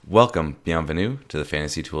Welcome, bienvenue, to the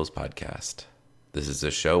Fantasy Tools Podcast. This is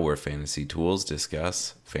a show where fantasy tools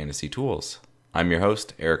discuss fantasy tools. I'm your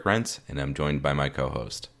host, Eric Rentz, and I'm joined by my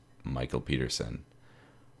co-host, Michael Peterson.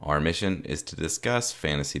 Our mission is to discuss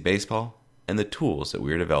fantasy baseball and the tools that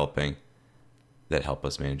we're developing that help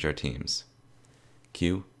us manage our teams.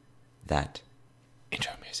 Cue that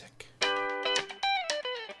intro music.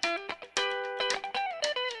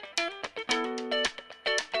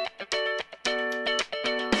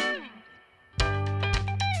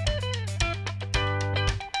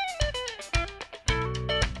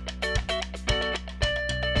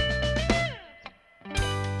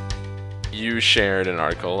 You shared an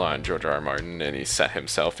article on George R. R. Martin, and he set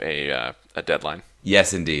himself a deadline.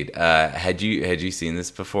 Yes, indeed. Had you seen this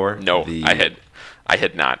before? No, I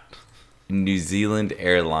had not. New Zealand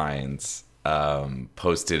Airlines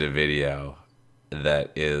posted a video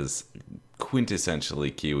that is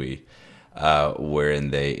quintessentially Kiwi, wherein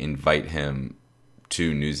they invite him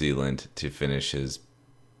to New Zealand to finish his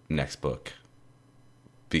next book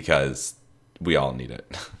because we all need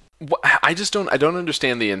it. I don't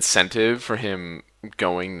understand the incentive for him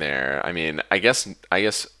going there. I mean, I guess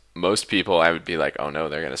most people, I would be like, oh no,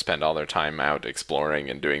 they're going to spend all their time out exploring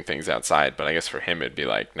and doing things outside. But I guess for him, it'd be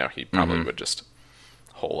like, no, he probably would just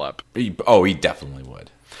hole up. He definitely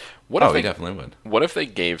would. He definitely would. What if they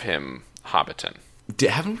gave him Hobbiton?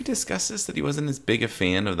 Haven't we discussed this, that he wasn't as big a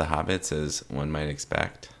fan of the Hobbits as one might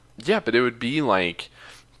expect? Yeah, but it would be like,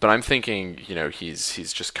 but I'm thinking,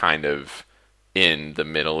 he's just kind of in the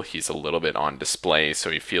middle. He's a little bit on display, so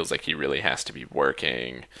he feels like he really has to be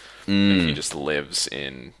working. And he just lives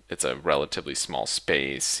it's a relatively small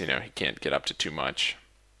space. He can't get up to too much.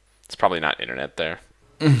 It's probably not internet there.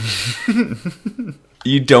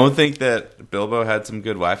 You don't think that Bilbo had some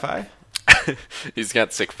good Wi-Fi? He's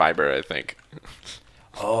got sick fiber, I think.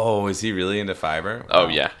 Oh, is he really into fiber? Wow. Oh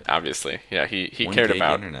yeah, obviously. Yeah, he cared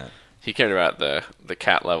about internet. He cared about the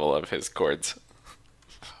cat level of his cords.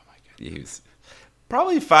 Oh my god, he was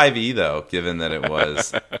probably 5e though, given that it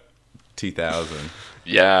was 2000.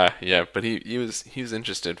 Yeah, but he was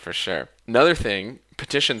interested for sure. Another thing,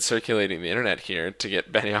 petitions circulating the internet here to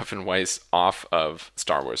get Benioff and Weiss off of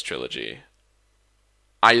Star Wars trilogy.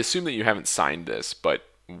 I assume that you haven't signed this, but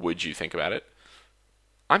would you think about it?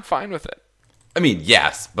 I'm fine with it. I mean,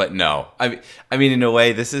 yes, but no. I mean, in a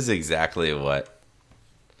way, this is exactly what.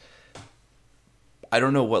 I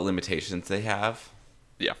don't know what limitations they have.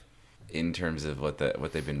 Yeah. In terms of what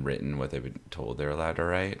they've been written, what they've been told they're allowed to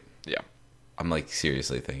write. Yeah. I'm like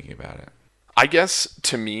seriously thinking about it. I guess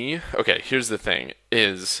to me, okay, here's the thing,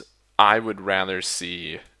 is I would rather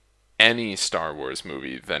see any Star Wars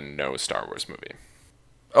movie than no Star Wars movie.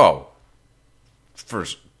 Oh. For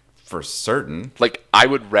certain. Like, I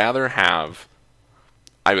would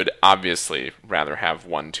obviously rather have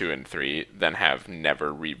 1, 2, and 3 than have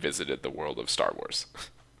never revisited the world of Star Wars.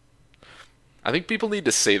 I think people need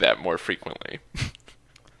to say that more frequently.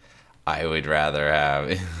 I would rather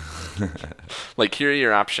have... Like, here are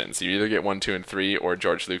your options. You either get 1, 2, and 3, or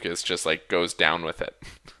George Lucas just, like, goes down with it.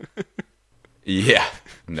 Yeah.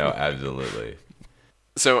 No, absolutely.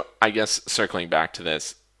 So, I guess, circling back to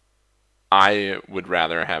this, I would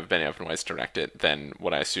rather have Benioff and Weiss direct it than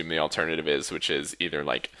what I assume the alternative is, which is either,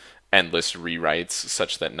 like, endless rewrites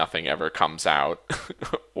such that nothing ever comes out,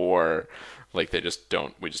 or... like, we just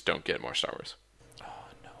don't get more Star Wars. Oh,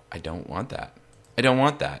 no. I don't want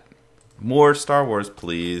that. More Star Wars,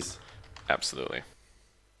 please. Absolutely.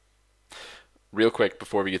 Real quick,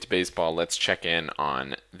 before we get to baseball, let's check in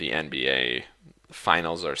on the NBA.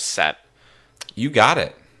 Finals are set. You got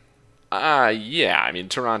it. Yeah. I mean,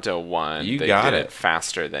 Toronto won. They did it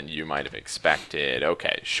faster than you might have expected.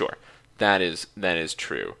 Okay, sure. That is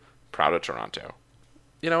true. Proud of Toronto.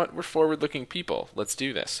 You know what? We're forward-looking people. Let's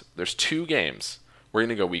do this. There's 2 games. We're going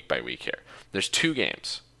to go week by week here. There's 2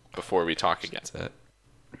 games before we talk again. That's it.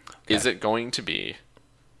 Okay. Is it going to be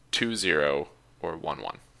 2-0 or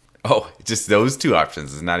 1-1? Oh, just those 2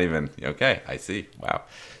 options. It's not even... Okay, I see. Wow.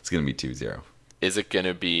 It's going to be 2-0. Is it going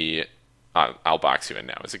to be... I'll box you in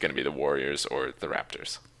now. Is it going to be the Warriors or the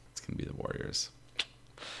Raptors? It's going to be the Warriors.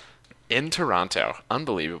 In Toronto.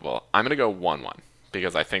 Unbelievable. I'm going to go 1-1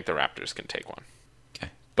 because I think the Raptors can take one.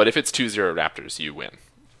 But if it's 2-0 Raptors, you win.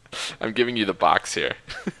 I'm giving you the box here.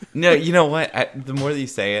 No, you know what? The more that you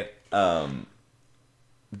say it,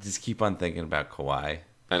 just keep on thinking about Kawhi.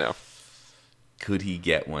 I know. Could he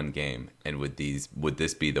get one game? And would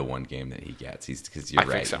this be the one game that he gets? Because you're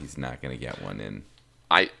right, so. He's not going to get one in.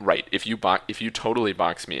 Right. If you totally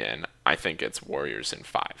box me in, I think it's Warriors in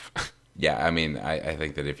 5. Yeah, I mean, I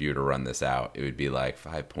think that if you were to run this out, it would be like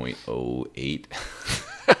 5.08.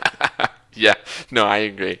 Yeah, no, I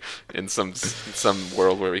agree. In some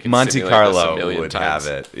world where we can Monte simulate this a Carlo million would times.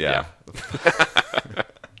 have it. Yeah. Yeah.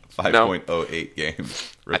 No, 5.08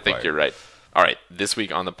 games I think you're required. right. All right, this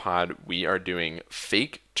week on the pod, we are doing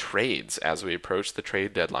fake trades as we approach the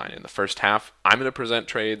trade deadline. In the first half, I'm going to present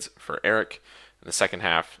trades for Eric. In the second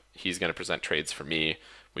half, he's going to present trades for me.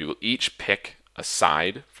 We will each pick a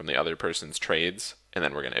side from the other person's trades, and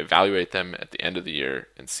then we're going to evaluate them at the end of the year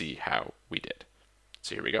and see how we did.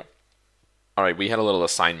 So here we go. All right, we had a little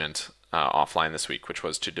assignment offline this week, which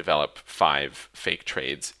was to develop 5 fake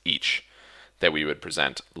trades each that we would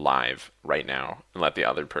present live right now and let the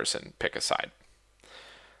other person pick a side.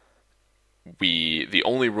 The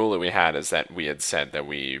only rule that we had is that we had said that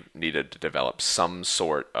we needed to develop some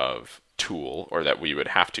sort of tool, or that we would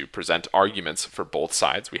have to present arguments for both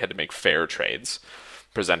sides. We had to make fair trades,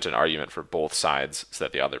 present an argument for both sides so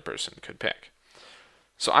that the other person could pick.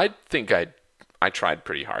 So I think I tried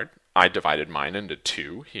pretty hard. I divided mine into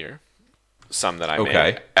 2 here. Some that I Okay.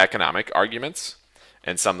 made economic arguments,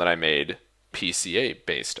 and some that I made PCA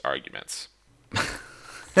based arguments.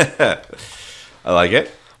 I like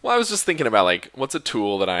it. Well, I was just thinking about, like, what's a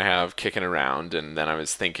tool that I have kicking around, and then I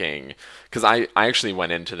was thinking, because I actually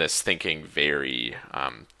went into this thinking very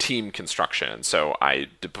team construction. So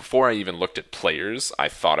before I even looked at players, I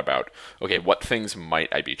thought about, okay, what things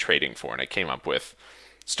might I be trading for? And I came up with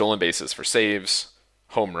stolen bases for saves,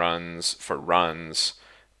 home runs for runs,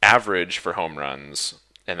 average for home runs,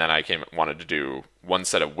 and then wanted to do one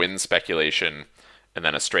set of win speculation, and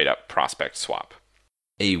then a straight up prospect swap.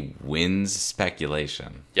 A wins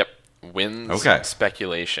speculation. Yep, wins Okay.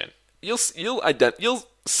 speculation. You'll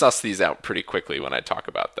suss these out pretty quickly when I talk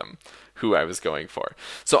about them, who I was going for.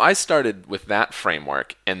 So I started with that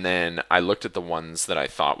framework, and then I looked at the ones that I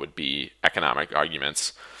thought would be economic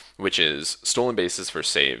arguments, which is stolen bases for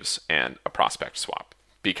saves and a prospect swap,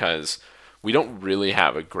 because we don't really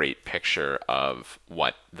have a great picture of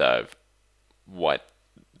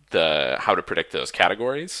how to predict those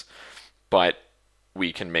categories, but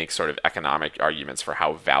we can make sort of economic arguments for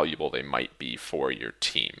how valuable they might be for your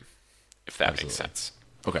team, if that makes sense.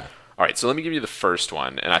 Okay. All right, so let me give you the first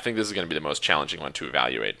one, and I think this is going to be the most challenging one to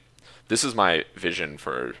evaluate. This is my vision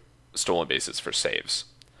for stolen bases for saves.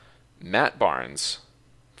 Matt Barnes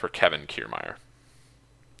for Kevin Kiermaier.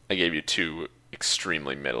 I gave you 2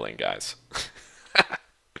 extremely middling guys.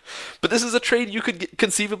 But this is a trade you could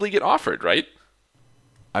conceivably get offered, right?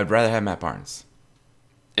 I'd rather have Matt Barnes.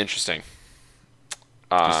 Interesting.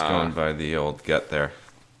 Just going by the old gut there.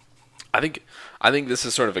 I think this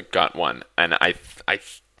is sort of a gut one, and I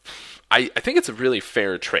think it's a really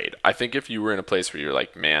fair trade. I think if you were in a place where you're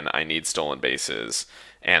like, man, I need stolen bases,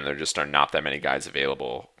 and there just are not that many guys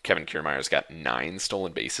available. Kevin Kiermaier's got 9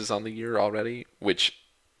 stolen bases on the year already, which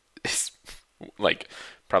is like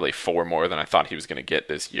probably 4 more than I thought he was going to get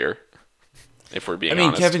this year. If we're being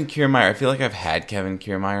honest. Kevin Kiermaier, I feel like I've had Kevin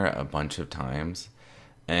Kiermaier a bunch of times.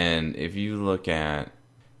 And if you look at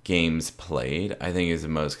games played, I think is the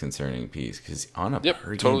most concerning piece. Because on a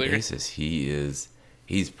per game basis, he's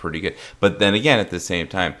pretty good. But then again, at the same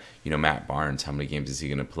time, Matt Barnes, how many games is he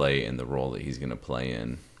going to play in the role that he's going to play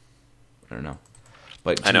in? I don't know.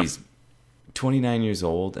 But geez, 29 years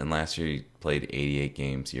old, and last year he played 88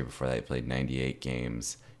 games. Year before that, he played 98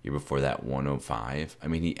 games. Year before that, 105. I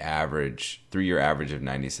mean, he averaged 3-year average of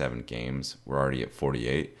 97 games. We're already at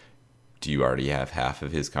 48. Do you already have half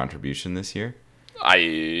of his contribution this year?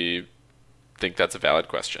 I think that's a valid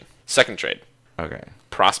question. Second trade. Okay.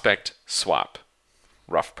 Prospect swap.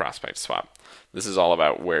 Rough prospect swap. This is all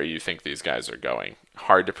about where you think these guys are going.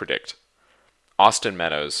 Hard to predict. Austin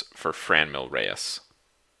Meadows for Franmil Reyes.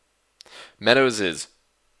 Meadows is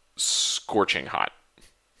scorching hot.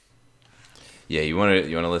 Yeah, you want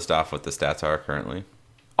to list off what the stats are currently?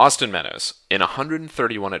 Austin Meadows, in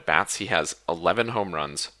 131 at-bats, he has 11 home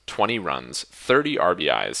runs, 20 runs, 30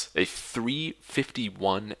 RBIs, a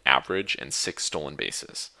 351 average, and 6 stolen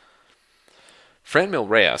bases. Franmil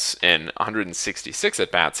Reyes, in 166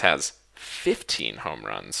 at-bats, has 15 home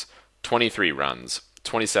runs, 23 runs,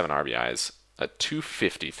 27 RBIs, a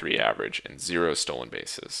 253 average, and 0 stolen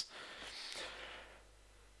bases.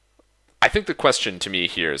 I think the question to me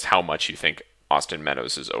here is how much you think Austin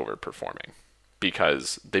Meadows is overperforming,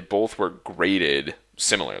 because they both were graded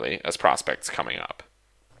similarly as prospects coming up.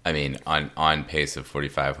 I mean, on pace of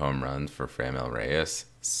 45 home runs for Franmil Reyes,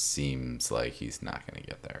 seems like he's not going to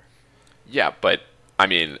get there. Yeah, but I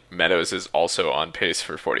mean, Meadows is also on pace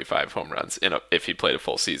for 45 home runs if he played a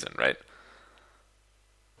full season, right?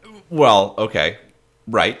 Well, okay,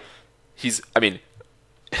 right.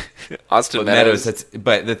 Austin Meadows.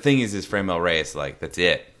 But the thing is Franmil Reyes, like, that's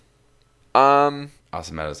it.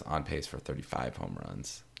 Austin Meadows on pace for 35 home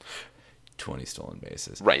runs, 20 stolen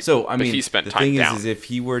bases. Right. So, I but mean, he spent the time thing down. is if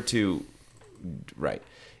he were to, right,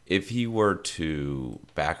 if he were to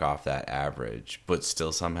back off that average, but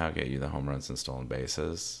still somehow get you the home runs and stolen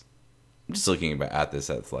bases, I'm just looking at this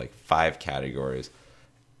as like 5 categories.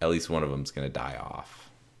 At least one of them's going to die off.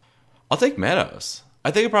 I'll take Meadows.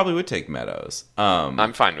 I think I probably would take Meadows.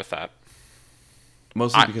 I'm fine with that.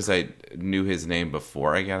 Mostly because I knew his name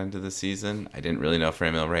before I got into the season. I didn't really know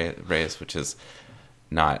Franmil Reyes, which is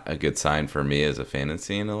not a good sign for me as a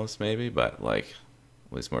fantasy analyst, maybe, but like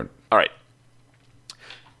at least more. All right.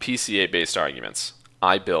 PCA-based arguments.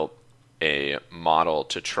 I built a model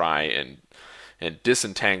to try and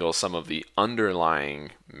disentangle some of the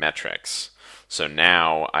underlying metrics. So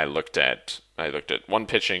now I looked at one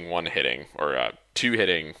pitching, one hitting, or 2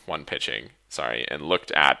 hitting, 1 pitching. Sorry, and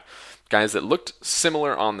looked at guys that looked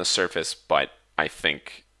similar on the surface, but I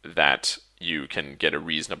think that you can get a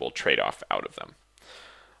reasonable trade-off out of them.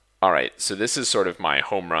 All right, so this is sort of my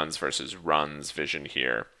home runs versus runs vision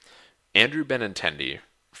here. Andrew Benintendi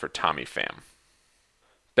for Tommy Pham.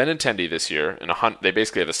 Benintendi this year, they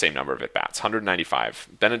basically have the same number of at-bats, 195.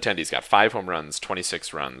 Benintendi's got 5 home runs,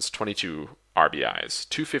 26 runs, 22 RBIs,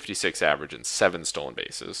 256 average, and 7 stolen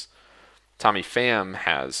bases. Tommy Pham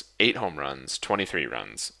has 8 home runs, 23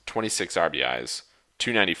 runs, 26 RBIs,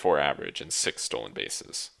 294 average, and 6 stolen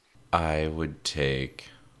bases. I would take.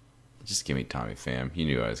 Just give me Tommy Pham. You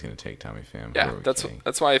knew I was going to take Tommy Pham. Yeah,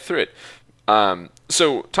 that's why I threw it.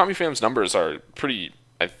 So Tommy Pham's numbers are pretty,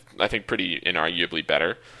 I think, pretty inarguably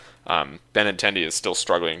better. Benintendi is still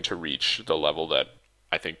struggling to reach the level that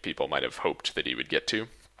I think people might have hoped that he would get to.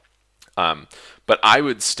 But I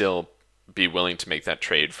would still be willing to make that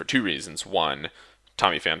trade for 2 reasons. 1,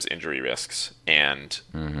 Tommy Pham's injury risks, and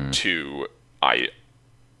 2,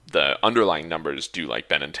 the underlying numbers do like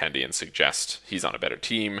Benintendi and suggest he's on a better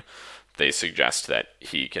team. They suggest that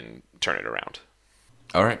he can turn it around.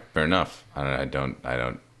 All right, fair enough. I don't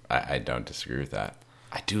disagree with that.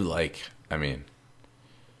 I do like. I mean,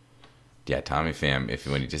 yeah, Tommy Pham.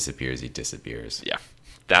 When he disappears, he disappears. Yeah,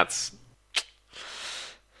 that's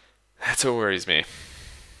what worries me.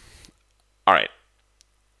 All right,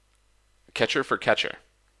 catcher for catcher.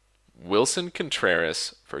 Wilson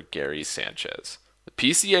Contreras for Gary Sanchez. The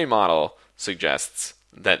PCA model suggests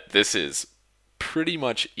that this is pretty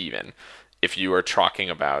much even if you are talking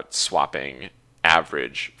about swapping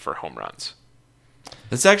average for home runs.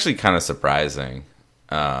 That's actually kind of surprising.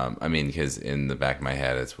 I mean, because in the back of my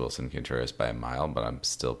head, it's Wilson Contreras by a mile, but I'm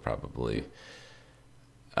still probably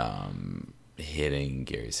hitting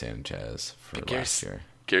Gary Sanchez for last year.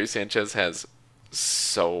 Gary Sanchez has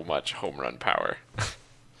so much home run power.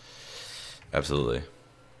 Absolutely.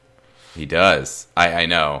 He does. I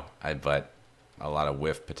know. But a lot of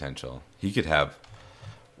whiff potential. He could have,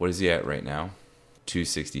 what is he at right now?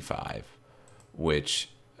 265, which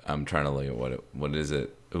I'm trying to look at what is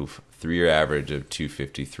it? 3-year average of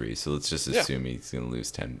 253. So let's just assume he's going to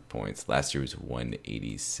lose 10 points. Last year was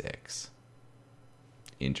 186.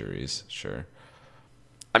 Injuries, sure.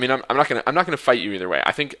 I mean, I'm not gonna fight you either way.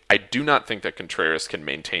 I do not think that Contreras can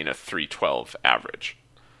maintain a 312 average.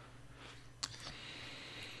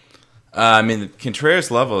 I mean, Contreras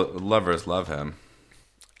lovers love him.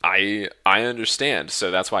 I understand. So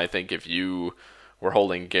that's why I think if you were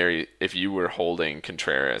holding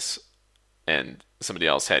Contreras and somebody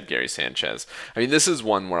else had Gary Sanchez, I mean, this is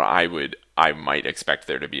one where I might expect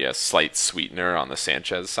there to be a slight sweetener on the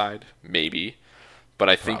Sanchez side, maybe. But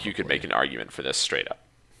I think you could make an argument for this straight up.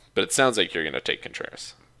 But it sounds like you're going to take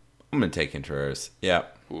Contreras. I'm going to take Contreras. Yeah.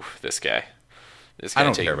 Oof, this guy. I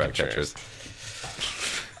don't care about catchers.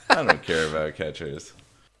 I don't care about catchers.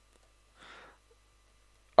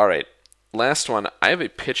 All right. Last one. I have a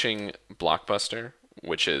pitching blockbuster,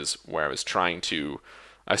 which is where I was trying to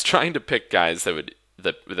pick guys that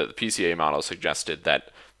the PCA model suggested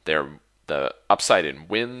that the upside in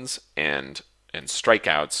wins and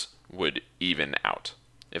strikeouts would even out,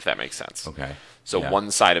 if that makes sense. Okay. So one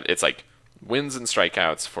side of it's like wins and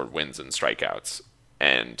strikeouts for wins and strikeouts,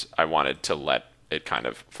 and I wanted to let it kind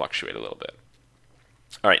of fluctuate a little bit.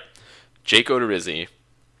 All right, Jake Odorizzi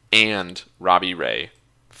and Robbie Ray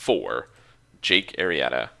for Jake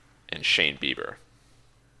Arrieta and Shane Bieber.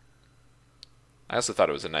 I also thought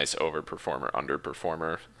it was a nice overperformer,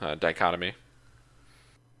 underperformer dichotomy.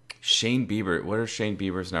 Shane Bieber, what are Shane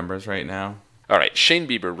Bieber's numbers right now? All right, Shane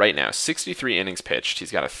Bieber right now, 63 innings pitched.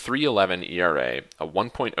 He's got a 3.11 ERA, a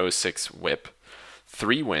 1.06 WHIP,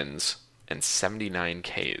 3 wins, and 79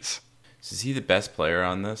 Ks. So is he the best player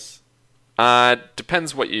on this?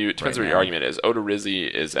 Depends what your argument is. Odorizzi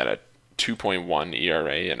is at a 2.1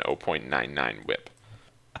 ERA and 0.99 WHIP.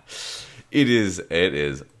 It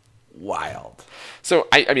is wild. So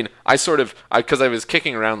I mean, because I was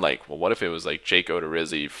kicking around like, well, what if it was like Jake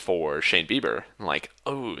Odorizzi for Shane Bieber? I'm like,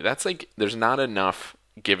 oh, that's like, there's not enough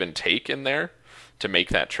give and take in there to make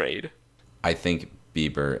that trade. I think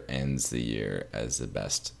Bieber ends the year as the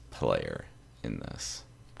best player in this.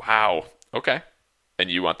 Wow. Okay. And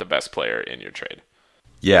you want the best player in your trade.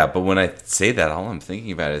 Yeah, but when I say that, all I'm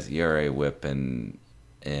thinking about is ERA, WHIP, and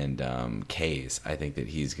Ks. I think that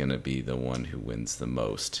he's going to be the one who wins the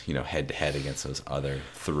most, head to head against those other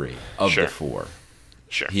three of Sure. the four.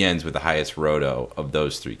 Sure. He ends with the highest roto of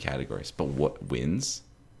those three categories. But what wins?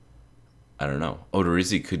 I don't know.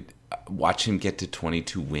 Odorizzi could watch him get to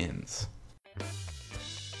 22 wins.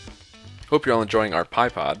 Hope you're all enjoying our Pie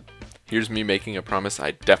Pod. Here's me making a promise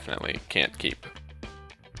I definitely can't keep.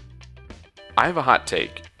 I have a hot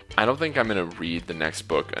take. I don't think I'm going to read the next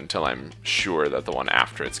book until I'm sure that the one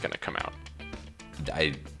after it's going to come out.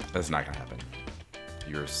 That's not going to happen.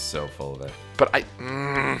 You're so full of it. But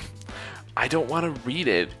I don't want to read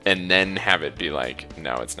it and then have it be like,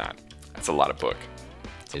 no, it's not. That's a lot of book.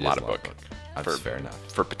 It's a lot of book. That's fair enough.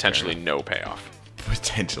 For potentially no payoff.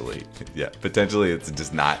 Potentially. Yeah. Potentially it's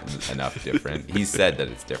just not enough different. He said that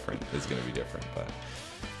it's different. It's going to be different, but...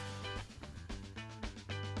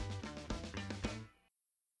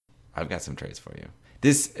 I've got some trades for you.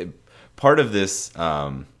 Part of the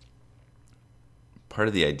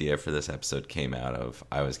idea for this episode came out of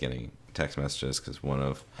I was getting text messages because one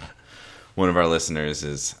of our listeners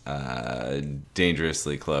is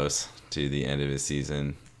dangerously close to the end of his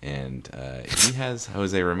season, and he has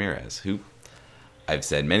Jose Ramirez, who I've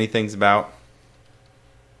said many things about,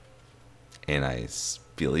 and I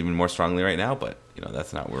feel even more strongly right now. But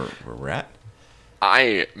that's not where we're at.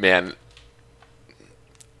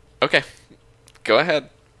 Okay, go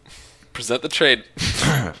ahead. Present the trade.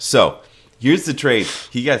 So, here's the trade.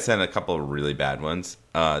 He got sent a couple of really bad ones.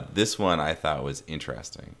 This one I thought was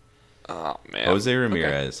interesting. Oh, man. Jose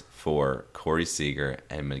Ramirez for Corey Seager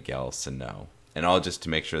and Miguel Sano. And all just to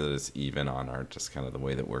make sure that it's even on our just kind of the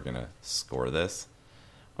way that we're going to score this,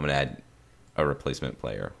 I'm going to add a replacement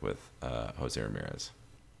player with Jose Ramirez.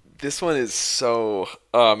 This one is so...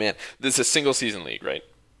 Oh, man. This is a single season league, right?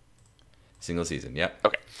 Single season, yep.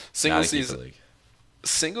 Okay. Not a keeper league.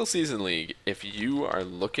 Single season league, if you are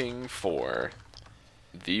looking for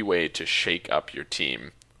the way to shake up your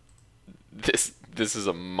team, this is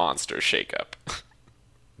a monster shakeup.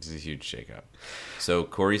 This is a huge shakeup. So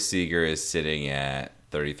Corey Seager is sitting at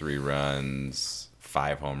 33 runs,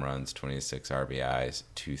 5 home runs, 26 RBIs,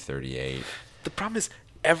 238. The problem is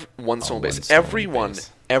one stolen base. Everyone is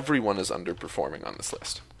underperforming on this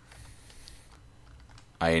list.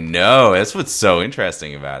 I know. That's what's so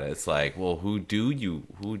interesting about it. It's like, well, who do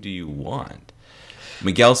you want?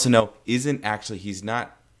 Miguel Sano isn't actually. He's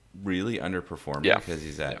not really underperforming because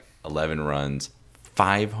he's at 11 runs,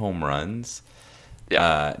 5 home runs, 9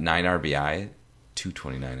 RBI,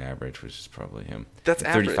 229 average, which is probably him. That's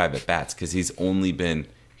 35 average. at bats because he's only been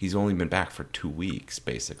back for 2 weeks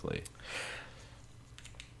basically.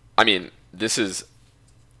 I mean, this is.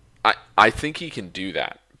 I think he can do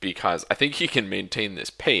that. Because I think he can maintain this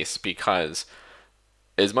pace because,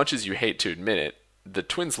 as much as you hate to admit it, the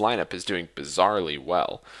Twins lineup is doing bizarrely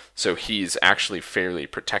well. So he's actually fairly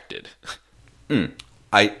protected.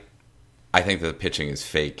 I think the pitching is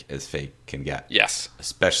fake as fake can get. Yes.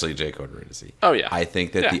 Especially Jake Odorizzi. Oh, yeah. I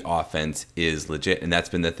think that the offense is legit, and that's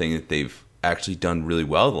been the thing that they've actually done really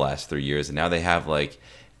well the last 3 years. And now they have like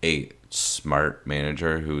a smart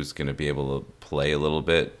manager who's going to be able to play a little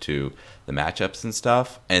bit to the matchups and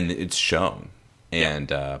stuff, and it's shown. And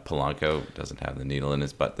Polanco doesn't have the needle in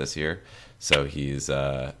his butt this year, so he's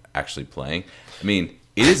actually playing. I mean,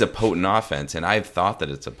 it is a potent offense, and I've thought that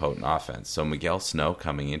it's a potent offense. So Miguel Sano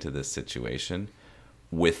coming into this situation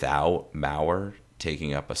without Mauer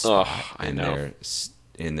taking up a spot in their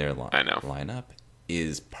lineup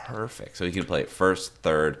is perfect. So he can play first,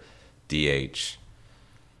 third, DH.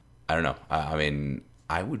 I don't know.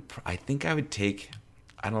 I think I would take.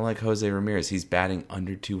 I don't like Jose Ramirez. He's batting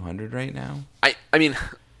under 200 right now. I mean,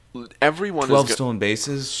 everyone 12 stolen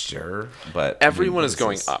bases, sure, but everyone is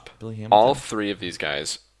going up. Billy Hamilton. All three of these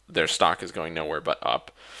guys, their stock is going nowhere but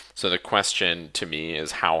up. So the question to me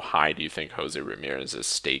is, how high do you think Jose Ramirez's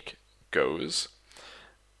stake goes?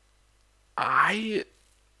 This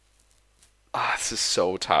is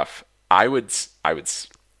so tough. I would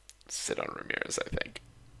sit on Ramirez, I think.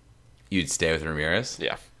 You'd stay with Ramirez?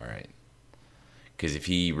 Yeah. All right. Because if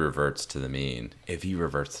he reverts to the mean,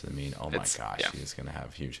 oh my gosh, he's going to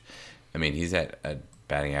have huge. I mean, he's at a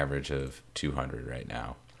batting average of 200 right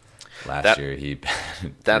now. Last year he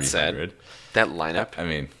batted That 300. said, that lineup. I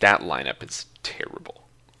mean, that lineup is terrible.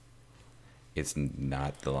 it's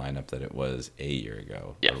not the lineup that it was a year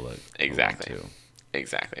ago. Yeah, exactly.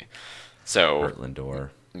 Exactly. So Bert Lindor.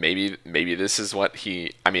 maybe this is what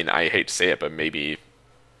he. I mean, I hate to say it, but maybe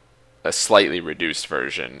a slightly reduced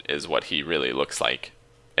version is what he really looks like,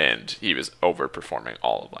 and he was overperforming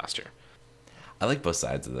all of last year. I like both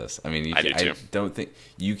sides of this. I mean, I do too. I don't think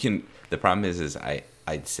you can. The problem is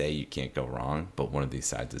I'd say you can't go wrong, but one of these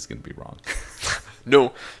sides is going to be wrong.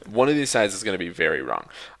 No, one of these sides is going to be very wrong.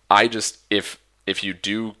 I just if you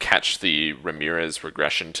do catch the Ramirez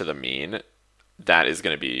regression to the mean, that is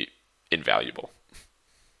going to be invaluable.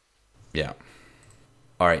 Yeah.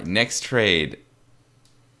 All right. Next trade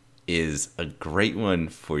is a great one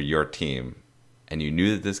for your team, and you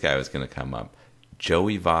knew that this guy was going to come up.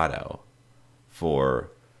 Joey Votto for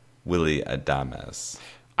Willy Adames.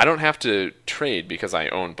 I don't have to trade because I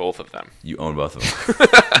own both of them. You own both of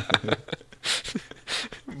them.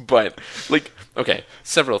 But, like, okay,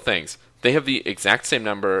 several things. They have the exact same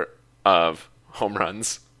number of home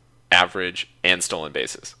runs, average, and stolen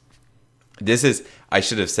bases. I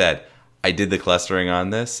should have said, I did the clustering on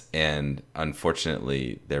this, and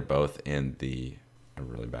unfortunately, they're both in a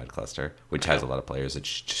really bad cluster, which has a lot of players that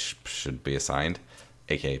should be assigned,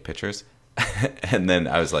 aka pitchers. And then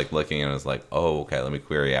I was like looking, and I was like, oh, okay, let me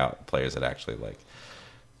query out players that actually like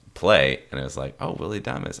play, and it was like, oh, Willy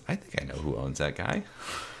Adames. I think I know who owns that guy.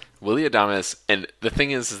 Willy Adames, and the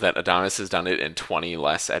thing is that Adames has done it in 20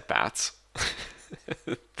 less at bats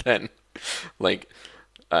than like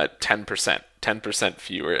 10%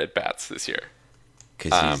 fewer at bats this year.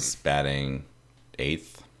 Because he's batting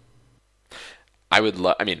 8th. I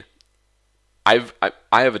mean, I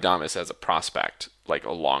have Adames as a prospect, like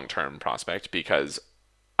a long-term prospect, because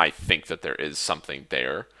I think that there is something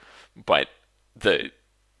there, but the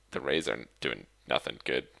Rays are doing nothing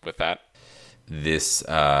good with that.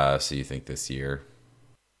 So you think this year?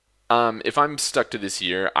 If I'm stuck to this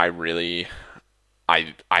year, I have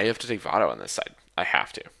to take Votto on this side. I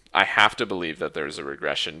have to believe that there's a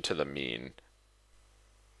regression to the mean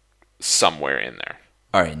somewhere in there.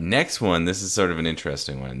 All right, next one. This is sort of an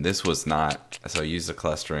interesting one. This was not, so I used the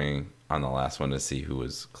clustering on the last one to see who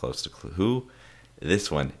was close to who. This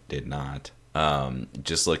one did not.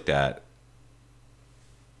 Just looked at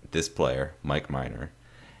this player, Mike Minor,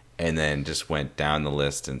 and then just went down the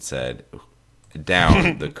list and said,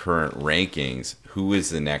 down the current rankings, who is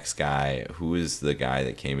the next guy? Who is the guy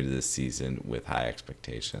that came into this season with high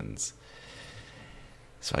expectations?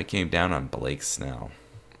 So I came down on Blake Snell.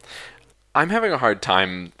 I'm having a hard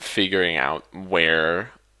time figuring out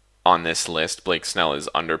where on this list Blake Snell is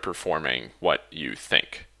underperforming what you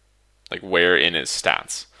think. Like, where in his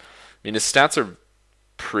stats? I mean, his stats are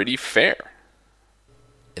pretty fair.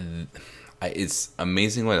 It's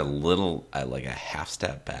amazing what like a half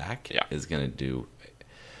step back is going to do.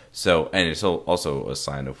 So, and it's also a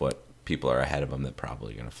sign of what people are ahead of him that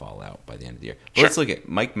probably going to fall out by the end of the year. But let's look at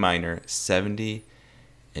Mike Minor, 70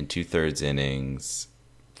 and 2/3 innings,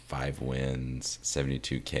 5 wins,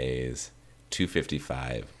 72 Ks,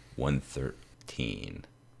 255, 113.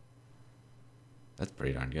 That's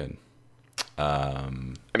pretty darn good. I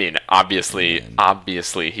mean, obviously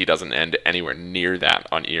he doesn't end anywhere near that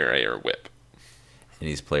on ERA or WHIP. And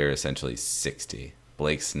he's player essentially 60.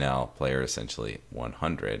 Blake Snell, player essentially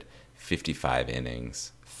 100. 55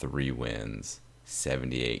 innings, 3 wins,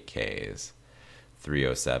 78 Ks,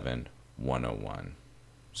 307, 101.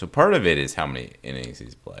 So part of it is how many innings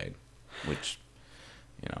he's played, which,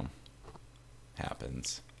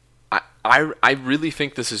 happens. I really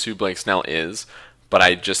think this is who Blake Snell is, but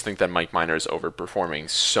I just think that Mike Minor is overperforming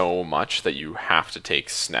so much that you have to take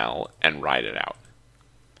Snell and ride it out.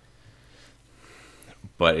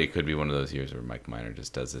 But it could be one of those years where Mike Minor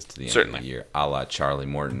just does this to the end of the year, a la Charlie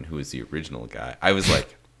Morton, who is the original guy. I was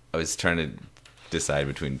trying to decide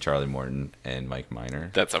between Charlie Morton and Mike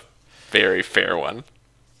Minor. That's a very fair one.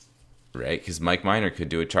 Right? Because Mike Minor could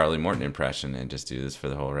do a Charlie Morton impression and just do this for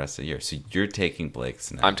the whole rest of the year. So you're taking Blake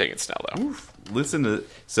Snell. I'm taking Snell, though. Oof.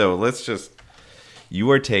 So let's just...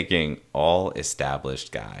 You are taking all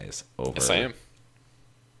established guys over yes, I am.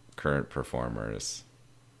 Current performers.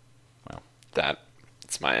 Wow.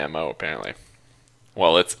 That's my MO, apparently.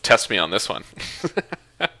 Well, let's test me on this one.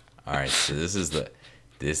 All right, so this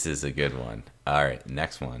is a good one. All right,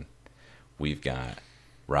 next one. We've got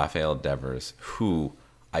Rafael Devers, who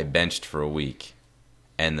I benched for a week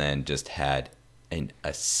and then just had an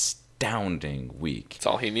astounding week. That's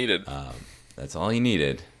all he needed. That's all he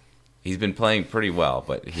needed. He's been playing pretty well,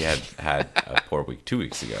 but he had a poor week 2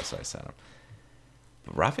 weeks ago, so I sent him.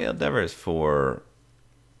 But Rafael Devers for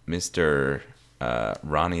Mr.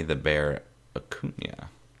 Ronnie the Bear Acuna.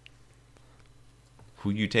 Who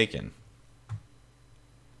you taking?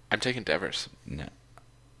 I'm taking Devers. No.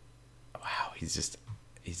 Wow, he's just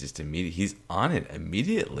immediate. He's on it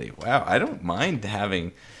immediately. Wow, I don't mind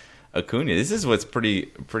having Acuna. This is what's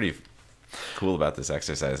pretty cool about this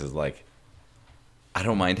exercise is like, I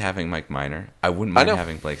don't mind having Mike Minor. I wouldn't mind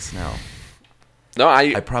having Blake Snell. No,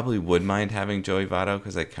 I probably would mind having Joey Votto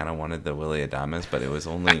because I kind of wanted the Willy Adames, but it was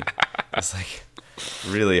like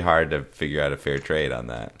really hard to figure out a fair trade on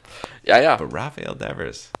that. Yeah. But Rafael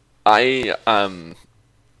Devers. I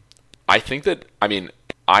think that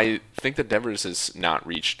Devers has not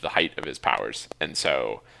reached the height of his powers, and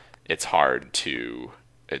so it's hard to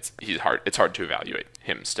evaluate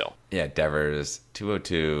him still. Yeah, Devers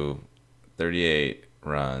 202, 38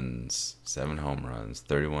 runs, 7 home runs,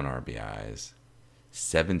 31 RBIs,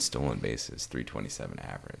 7 stolen bases, 327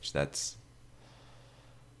 average. That's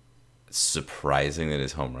surprising that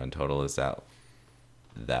his home run total is that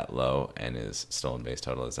low and his stolen base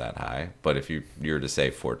total is that high. But if you were to say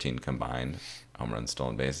 14 combined home runs,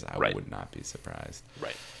 stolen bases, I would not be surprised.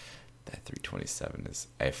 Right. That 327 is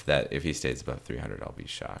if he stays above 300, I'll be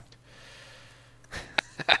shocked.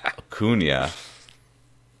 Acuna,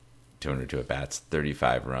 202 at bats,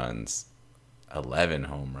 35 runs, 11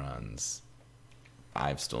 home runs,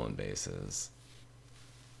 5 stolen bases,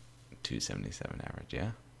 277 average.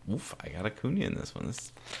 Yeah. Oof, I got Acuna in this one. This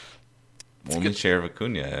is the only share of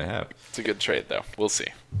Acuna I have. It's a good trade, though. We'll see.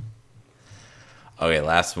 Okay,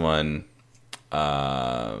 last one.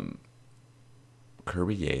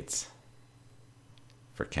 Kirby Yates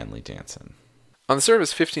for Kenley Jansen. On the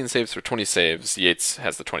surface, 15 saves for 20 saves. Yates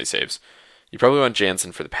has the 20 saves. You probably want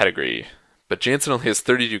Jansen for the pedigree, but Jansen only has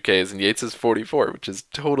 32 Ks and Yates has 44, which is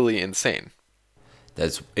totally insane.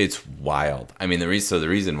 It's wild. I mean, the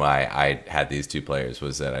reason why I had these two players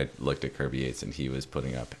was that I looked at Kirby Yates and he was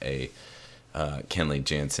putting up a Kenley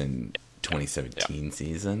Jansen 2017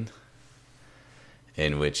 season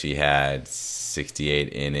in which he had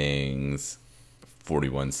 68 innings,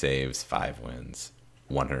 41 saves, 5 wins,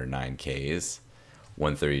 109 Ks,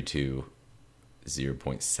 132,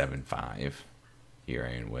 0.75 ERA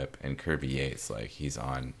and WHIP, and Kirby Yates, like, he's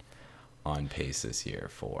on pace this year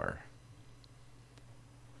for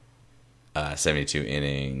 72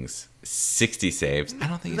 innings, 60 saves. I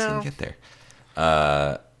don't think he's going to get there.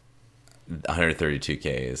 132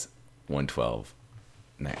 Ks,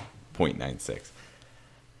 112.96.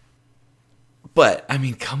 But, I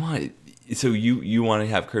mean, come on. So you want to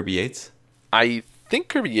have Kirby Yates? I think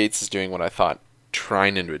Kirby Yates is doing what I thought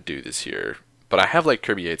Treinen would do this year, but I have liked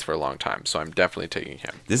Kirby Yates for a long time, so I'm definitely taking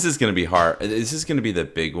him. This is going to be hard. This is going to be the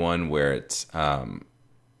big one where it's...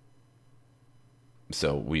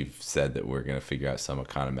 So we've said that we're going to figure out some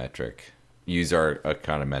econometric, use our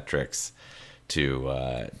econometrics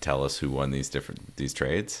to tell us who won these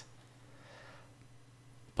trades.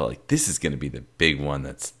 But like this is going to be the big one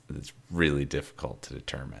that's really difficult to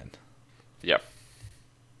determine. Yep.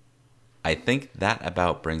 I think that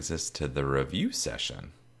about brings us to the review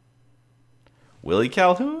session. Willie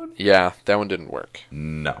Calhoun? Yeah, that one didn't work.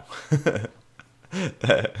 No.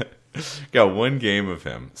 Got one game of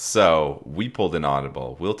him. So we pulled an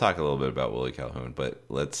audible. We'll talk a little bit about Willie Calhoun, but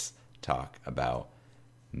let's talk about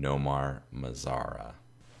Nomar Mazara.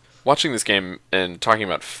 Watching this game and talking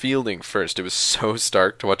about fielding first, it was so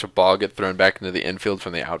stark to watch a ball get thrown back into the infield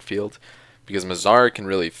from the outfield because Mazara can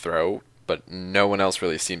really throw, but no one else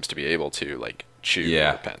really seems to be able to, like, chew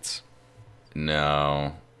the pens.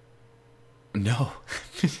 No.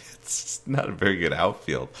 It's not a very good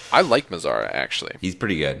outfield. I like Mazara, actually. He's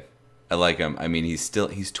pretty good. I like him. I mean, he's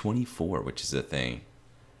 24, which is a thing.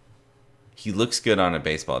 He looks good on a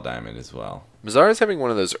baseball diamond as well. Mazara's having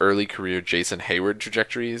one of those early career Jason Hayward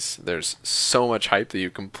trajectories. There's so much hype that you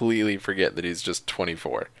completely forget that he's just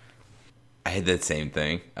 24. I had that same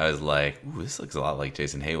thing. I was like, ooh, this looks a lot like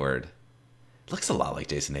Jason Hayward. Looks a lot like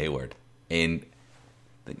Jason Hayward. And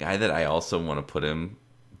the guy that I also want to put him,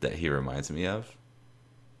 that he reminds me of,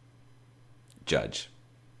 Judge.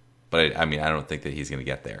 But I don't think that he's going to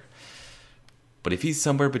get there. But if he's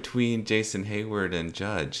somewhere between Jason Hayward and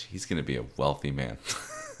Judge, he's going to be a wealthy man.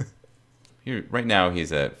 Right now,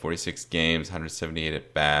 he's at 46 games, 178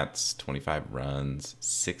 at bats, 25 runs,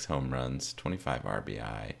 6 home runs, 25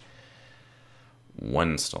 RBI,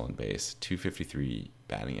 1 stolen base, 253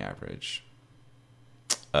 batting average,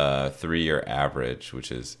 3-year average,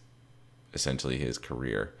 which is essentially his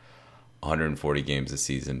career. 140 games a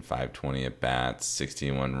season, 520 at bats,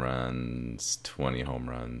 61 runs, 20 home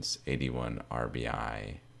runs, 81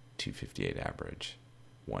 RBI, 258 average,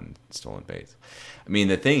 1 stolen base. I mean,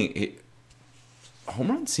 the thing,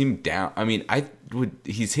 home runs seem down. I mean,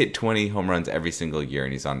 he's hit 20 home runs every single year,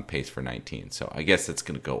 and he's on pace for 19. So I guess it's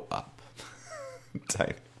going to go up.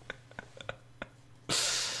 Type.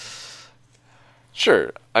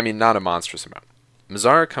 Sure. I mean, not a monstrous amount.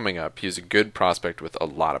 Mazara coming up, he's a good prospect with a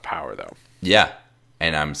lot of power, though. Yeah,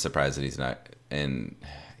 and I'm surprised that he's not. And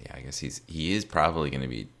yeah, I guess he is probably going to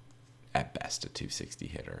be at best a 260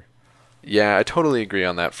 hitter. Yeah, I totally agree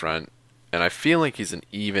on that front. And I feel like he's an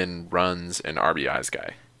even runs and RBIs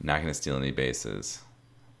guy. Not going to steal any bases.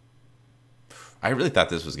 I really thought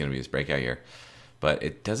this was going to be his breakout year, but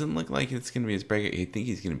it doesn't look like it's going to be his breakout. I think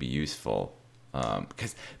he's going to be useful.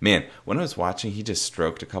 Because, man, when I was watching, he just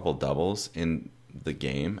stroked a couple doubles in the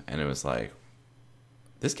game, and it was like,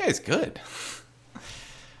 this guy's good.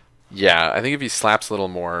 Yeah, I think if he slaps a little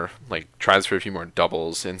more, like tries for a few more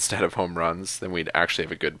doubles instead of home runs, then we'd actually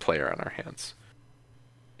have a good player on our hands.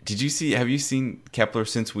 Have you seen Kepler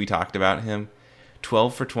since we talked about him?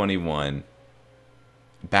 12 for 21,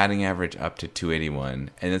 batting average up to 281.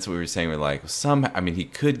 And that's what we were saying. We're like, he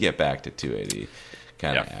could get back to 280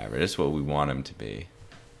 kind of average. That's what we want him to be.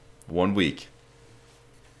 1 week.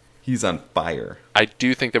 He's on fire. I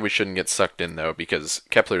do think that we shouldn't get sucked in, though, because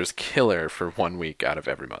Kepler's killer for 1 week out of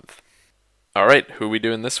every month. All right, who are we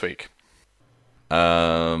doing this week?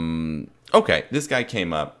 Okay, this guy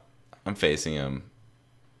came up. I'm facing him.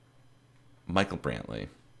 Michael Brantley.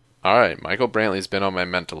 All right, Michael Brantley's been on my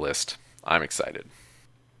mental list. I'm excited.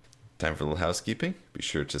 Time for a little housekeeping. Be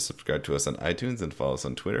sure to subscribe to us on iTunes and follow us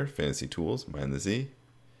on Twitter, Fantasy Tools, Mind the Z.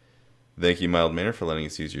 Thank you, Mild Manner, for letting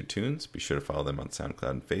us use your tunes. Be sure to follow them on SoundCloud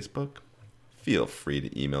and Facebook. Feel free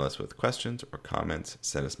to email us with questions or comments.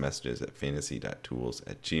 Send us messages at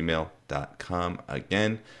fantasy.tools@gmail.com.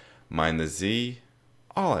 Again, Mind the Z.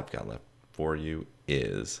 All I've got left for you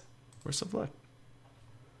is worst of luck.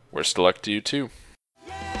 Worst of luck to you, too.